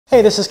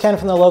Hey, this is Ken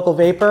from the Local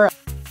Vapor.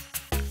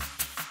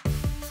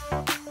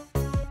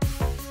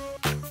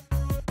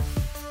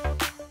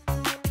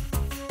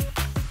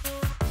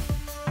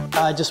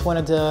 I just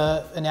wanted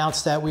to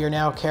announce that we are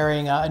now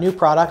carrying a new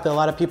product that a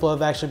lot of people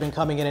have actually been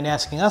coming in and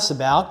asking us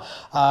about.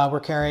 We're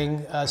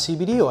carrying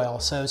CBD oil.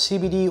 So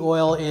CBD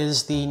oil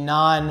is the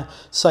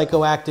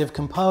non-psychoactive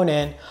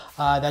component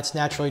that's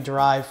naturally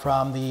derived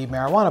from the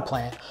marijuana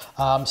plant.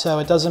 So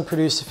it doesn't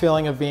produce the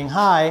feeling of being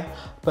high,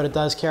 but it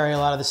does carry a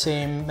lot of the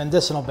same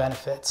medicinal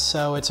benefits.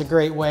 So it's a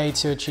great way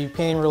to achieve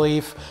pain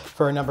relief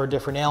for a number of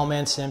different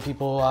ailments, and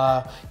people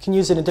can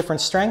use it in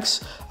different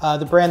strengths.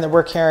 The brand that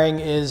we're carrying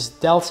is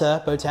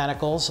Delta Botanicals.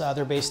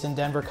 They're based in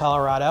Denver,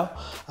 Colorado.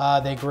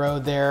 They grow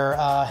their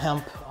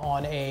hemp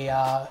on a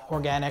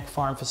organic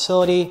farm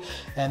facility,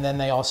 and then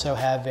they also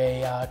have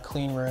a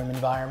clean room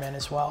environment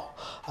as well,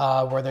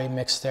 where they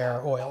mix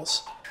their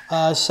oils.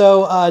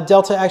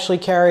 Delta actually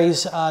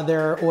carries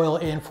their oil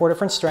in 4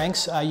 different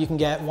strengths. You can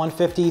get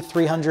 150,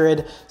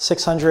 300,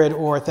 600,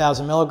 or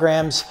 1,000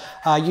 milligrams.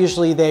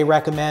 Usually they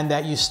recommend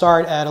that you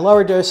start at a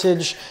lower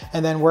dosage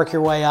and then work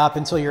your way up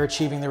until you're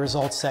achieving the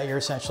results that you're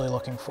essentially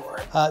looking for.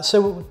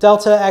 So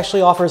Delta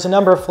actually offers a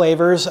number of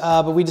flavors,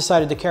 but we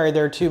decided to carry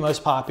their 2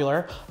 most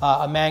popular,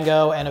 a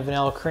mango and a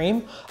vanilla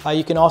cream.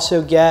 You can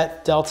also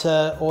get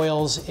Delta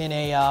oils in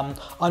a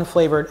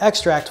unflavored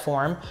extract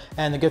form,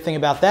 and the good thing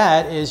about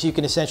that is you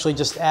can essentially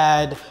just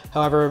add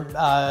however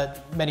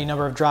many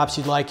number of drops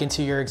you'd like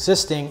into your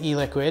existing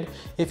e-liquid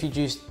if you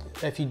do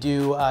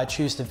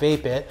choose to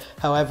vape it.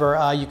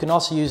 However, you can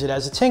also use it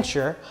as a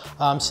tincture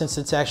since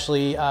it's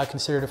actually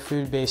considered a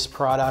food-based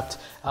product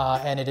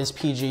and it is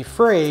PG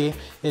free.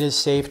 It is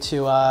safe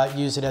to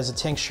use it as a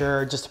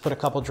tincture, just to put a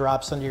couple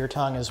drops under your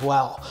tongue as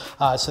well.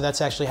 So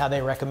that's actually how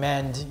they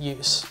recommend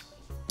use.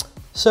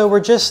 So we're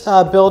just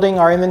building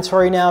our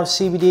inventory now of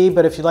CBD,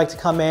 but if you'd like to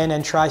come in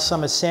and try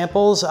some as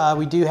samples,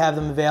 we do have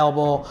them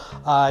available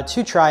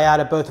to try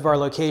out at both of our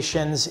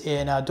locations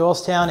in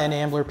Doylestown and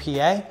Ambler,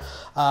 PA.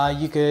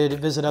 You could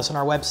visit us on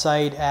our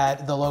website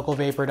at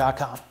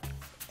TheLocalVapor.com.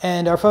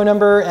 And our phone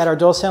number at our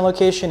Doylestown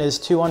location is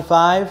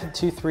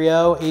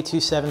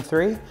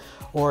 215-230-8273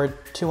 or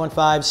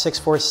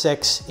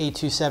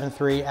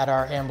 215-646-8273 at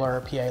our Ambler,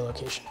 PA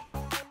location.